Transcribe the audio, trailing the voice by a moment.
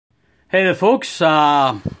Hey there, folks.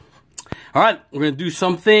 All right, we're going to do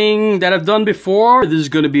something that I've done before. This is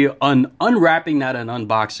going to be an unwrapping, not an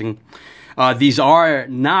unboxing. These are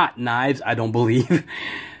not knives, I don't believe.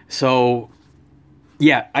 So,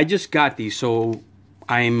 yeah, I just got these. So,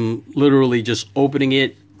 I'm literally just opening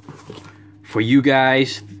it for you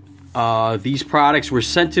guys. These products were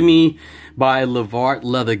sent to me by Levart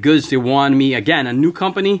Leather Goods. They wanted me, again, a new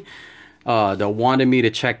company. They wanted me to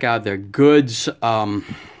check out their goods.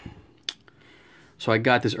 So I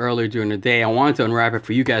got this earlier during the day. I wanted to unwrap it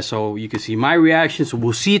for you guys so you can see my reaction. So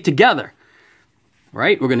we'll see it together,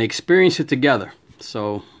 right? We're going to experience it together.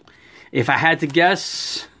 So if I had to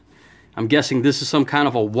guess, I'm guessing this is some kind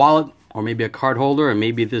of a wallet or maybe a card holder, and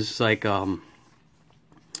maybe this is like a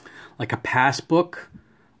passbook.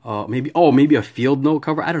 Maybe a field note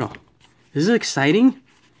cover. I don't know. This is exciting.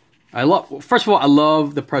 First of all, I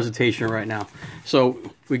love the presentation right now. So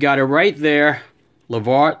we got it right there.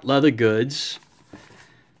 Levart Leather Goods.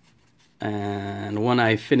 And when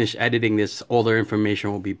I finish editing this, all their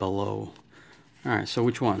information will be below. All right, so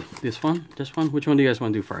which one? This one? This one? Which one do you guys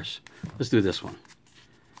want to do first? Let's do this one.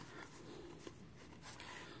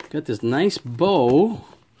 Got this nice bow.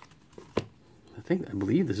 I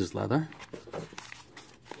believe this is leather.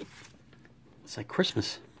 It's like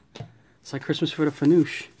Christmas. It's like Christmas for the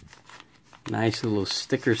fanoosh. Nice little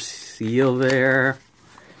sticker seal there.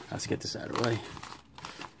 Let's get this out of the way.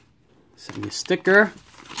 Send me a sticker.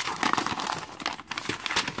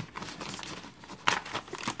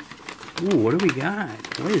 Ooh, what do we got?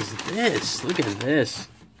 What is this? Look at this.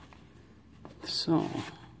 So,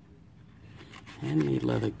 handmade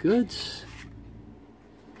leather goods.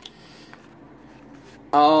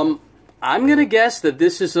 I'm gonna guess that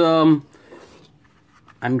this is I'm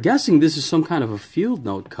guessing this is some kind of a field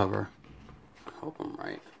note cover. I hope I'm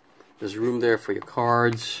right. There's room there for your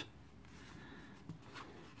cards.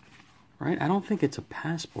 Right? I don't think it's a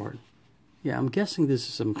passport. Yeah, I'm guessing this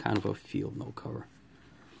is some kind of a field note cover.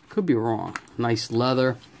 Could be wrong. Nice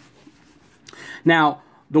leather. Now,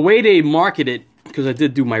 the way they market it, because I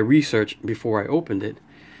did do my research before I opened it,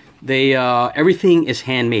 they everything is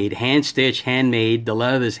handmade, hand stitched, handmade. The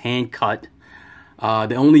leather is hand cut.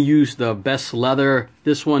 They only use the best leather.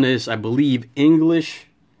 This one is, I believe, English.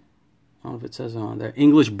 I don't know if it says on there.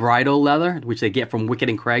 English bridal leather, which they get from Wickett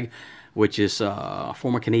and Craig, which is a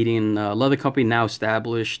former Canadian leather company, now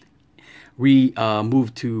established,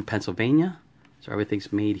 moved to Pennsylvania. So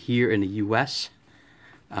everything's made here in the U.S.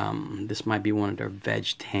 This might be one of their veg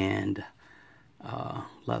tanned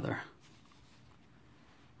leather.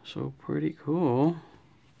 So pretty cool.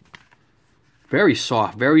 Very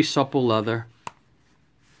soft, very supple leather.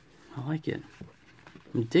 I like it.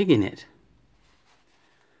 I'm digging it.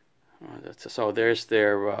 So there's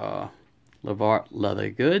their Levart Leather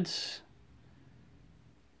Goods.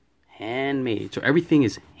 Handmade. So everything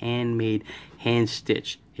is handmade, hand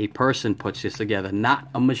stitched. A person puts this together, not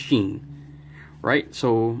a machine, right?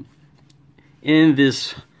 So in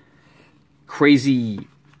this crazy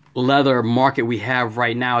leather market we have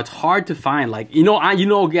right now, it's hard to find, like,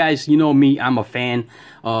 guys, you know me, I'm a fan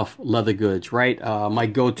of leather goods, right? My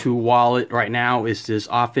go-to wallet right now is this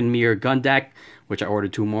Offenmere gun deck, which I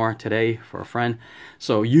ordered 2 more today for a friend.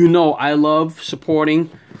 So I love supporting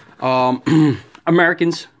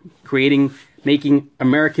Americans, making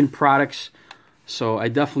American products. So I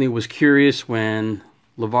definitely was curious when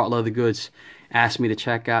Levart Leather Goods asked me to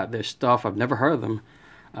check out their stuff. I've never heard of them.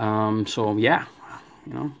 So yeah,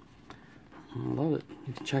 I love it.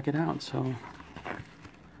 You can check it out. So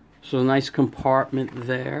a nice compartment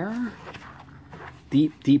there.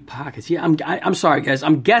 Deep pockets. Yeah, I'm sorry, guys.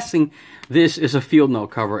 I'm guessing this is a field note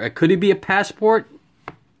cover. Could it be a passport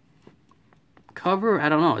cover? I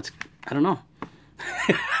don't know. I don't know.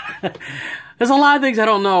 There's a lot of things I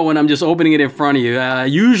don't know when I'm just opening it in front of you.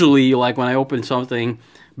 Usually, like when I open something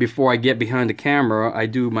before I get behind the camera, I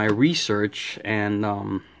do my research and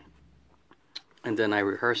then I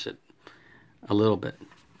rehearse it a little bit.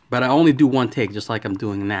 But I only do one take, just like I'm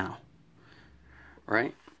doing now.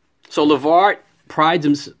 Right? So Levart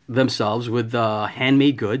prides themselves with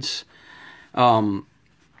handmade goods.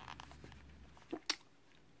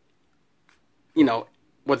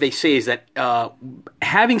 What they say is that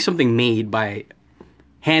having something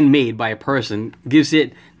handmade by a person gives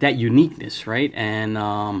it that uniqueness, right? And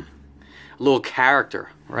a little character,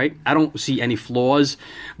 right? I don't see any flaws,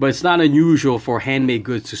 but it's not unusual for handmade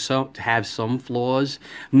goods to have some flaws.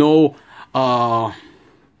 No,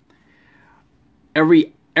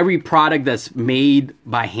 every product that's made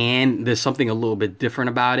by hand, there's something a little bit different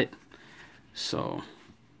about it. So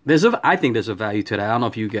I think there's a value to that. I don't know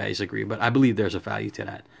if you guys agree, but I believe there's a value to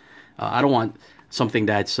that. I don't want something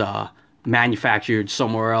that's manufactured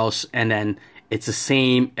somewhere else, and then it's the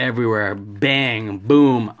same everywhere. Bang,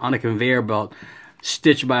 boom, on a conveyor belt,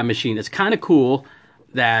 stitched by a machine. It's kind of cool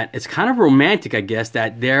that, it's kind of romantic, I guess,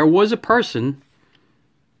 that there was a person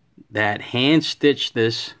that hand stitched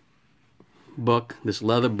this book, this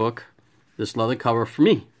leather cover for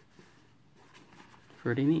me.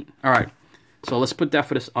 Pretty neat. All right, so let's put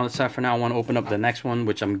that on the side for now. I want to open up the next one,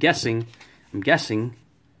 which I'm guessing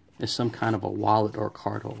is some kind of a wallet or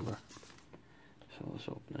card holder. So let's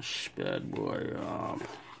open this bad boy up.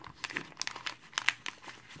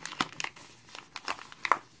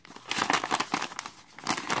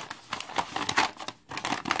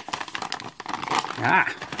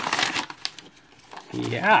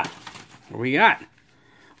 Yeah, what we got?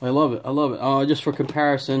 I love it. I love it. Just for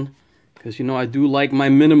comparison, because you know I do like my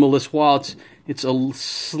minimalist wallets. It's a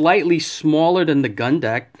slightly smaller than the gun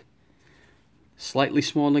deck. Slightly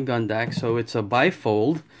smaller than gun deck, so it's a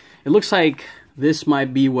bifold. It looks like this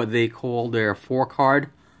might be what they call their four-card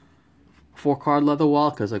leather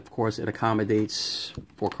wallet, because of course it accommodates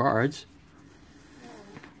 4 cards.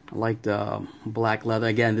 I like the black leather.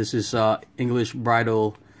 Again, this is English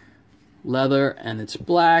bridal leather, and it's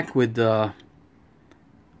black with the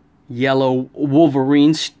yellow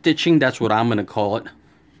Wolverine stitching. That's what I'm gonna call it.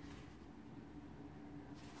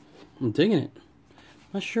 I'm digging it.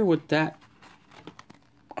 Not sure what that.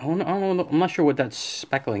 I'm not sure what that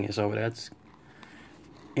speckling is over there. That's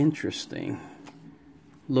interesting.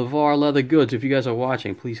 Levart leather goods. If you guys are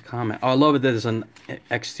watching, please comment. Oh, I love it that there's an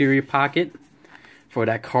exterior pocket for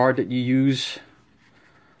that card that you use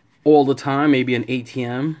all the time. Maybe an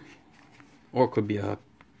ATM, or it could be a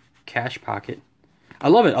cash pocket. I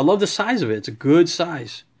love it. I love the size of it. It's a good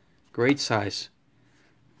size. Great size.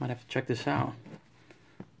 Might have to check this out.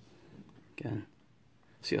 Again,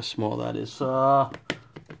 see how small that is.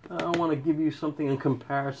 I want to give you something in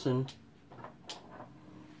comparison.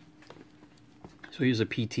 So here's a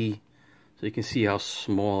PT, so you can see how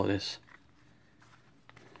small it is.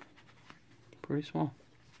 Pretty small.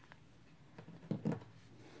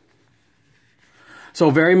 So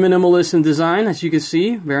very minimalist in design, as you can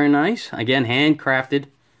see. Very nice. Again, handcrafted.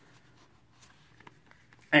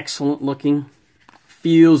 Excellent looking.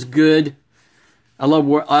 Feels good. I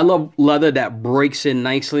love leather that breaks in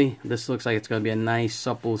nicely. This looks like it's going to be a nice,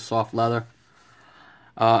 supple, soft leather.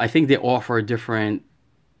 I think they offer different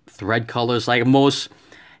thread colors. Like most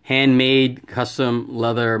handmade custom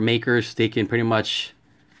leather makers, they can pretty much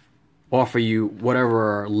offer you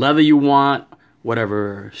whatever leather you want,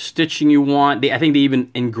 whatever stitching you want. I think they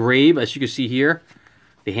even engrave, as you can see here.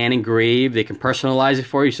 They hand engrave. They can personalize it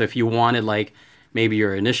for you. So if you wanted like maybe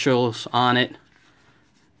your initials on it,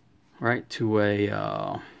 right, to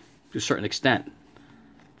a certain extent.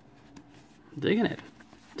 Digging it.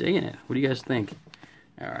 Digging it. What do you guys think?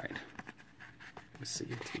 All right. Let's see.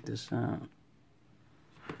 Take this out.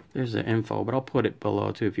 There's the info, but I'll put it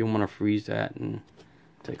below too if you want to freeze that and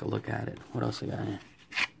take a look at it. What else I got here?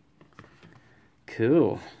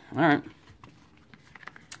 Cool. All right.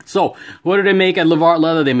 So, what do they make at Levart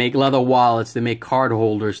Leather? They make leather wallets. They make card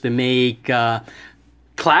holders. They make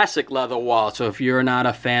classic leather wallet. So if you're not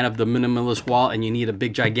a fan of the minimalist wallet and you need a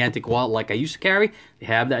big gigantic wallet like I used to carry, they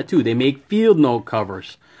have that too. They make field note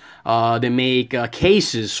covers. They make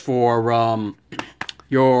cases for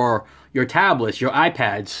your tablets, your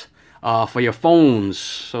iPads, for your phones.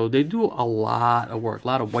 So they do a lot of work. A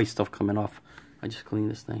lot of white stuff coming off. I just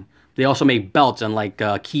cleaned this thing. They also make belts and like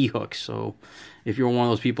key hooks. So if you're one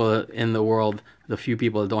of those people in the world, the few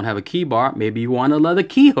people that don't have a key bar, maybe you want a leather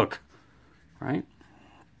key hook, right?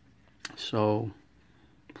 So,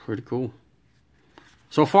 pretty cool.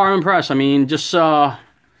 So far, I'm impressed. I mean, just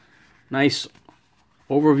nice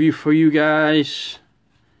overview for you guys.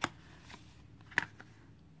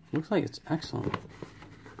 Looks like it's excellent.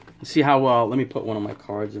 Let's see how, let me put one of my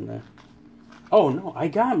cards in there. Oh, no, I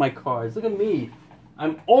got my cards. Look at me.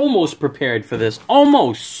 I'm almost prepared for this.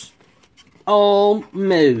 Almost.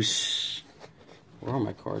 Almost. Where are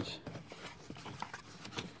my cards?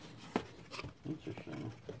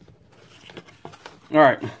 Interesting. All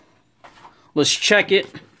right, let's check it.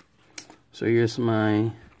 So here's my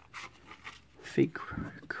fake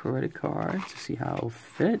credit card to see how it'll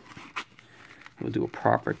fit. We'll do a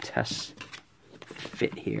proper test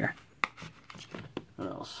fit here. What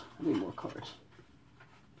else? I need more cards.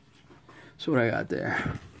 So what I got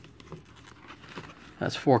there?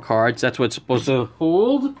 That's 4 cards. That's what it's supposed to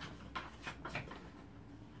hold.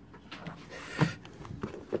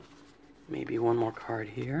 Maybe one more card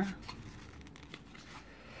here.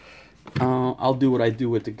 I'll do what I do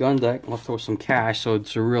with the gun deck. I'll throw some cash so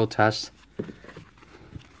it's a real test.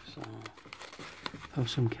 So Throw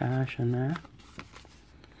some cash in there.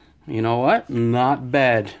 You know what? Not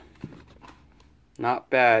bad. Not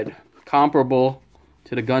bad. Comparable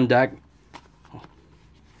to the gun deck. Oh.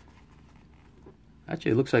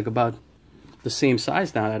 Actually, it looks like about the same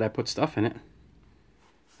size now that I put stuff in it.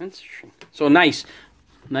 Interesting. So nice.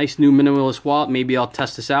 Nice new minimalist wallet. Maybe I'll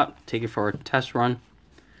test this out. Take it for a test run.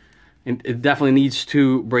 And it definitely needs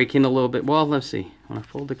to break in a little bit. Well, let's see. When I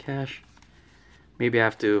fold the cash, maybe I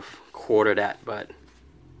have to quarter that, but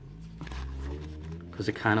because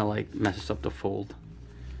it kind of like messes up the fold.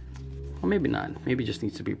 Or maybe not. Maybe it just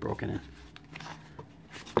needs to be broken in.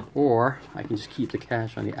 Or I can just keep the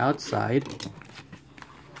cash on the outside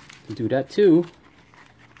and do that too.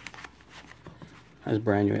 That's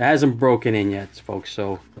brand new. It hasn't broken in yet, folks,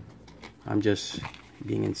 so I'm just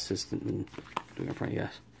being insistent and doing it in front of you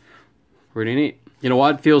guys. Pretty neat. You know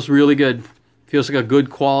what? Feels really good. Feels like a good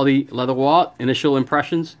quality leather wallet. Initial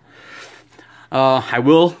impressions. I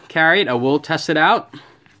will carry it. I will test it out.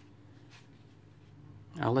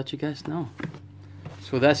 I'll let you guys know.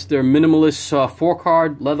 So that's their minimalist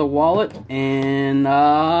 4-card leather wallet. And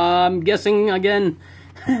I'm guessing, again,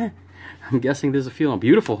 I'm guessing there's a feeling.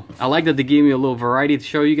 Beautiful. I like that they gave me a little variety to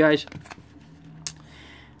show you guys.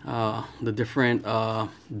 The different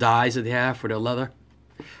dyes that they have for their leather.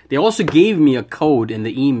 They also gave me a code in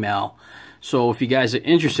the email. So if you guys are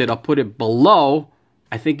interested, I'll put it below.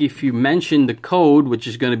 I think if you mention the code, which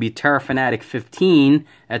is going to be TerraFanatic15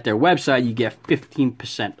 at their website, you get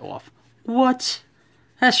 15% off. What?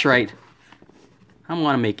 That's right. I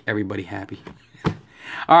want to make everybody happy.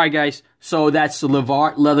 Alright guys, so that's the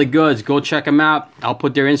Levart Leather Goods. Go check them out. I'll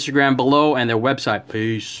put their Instagram below and their website.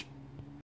 Peace.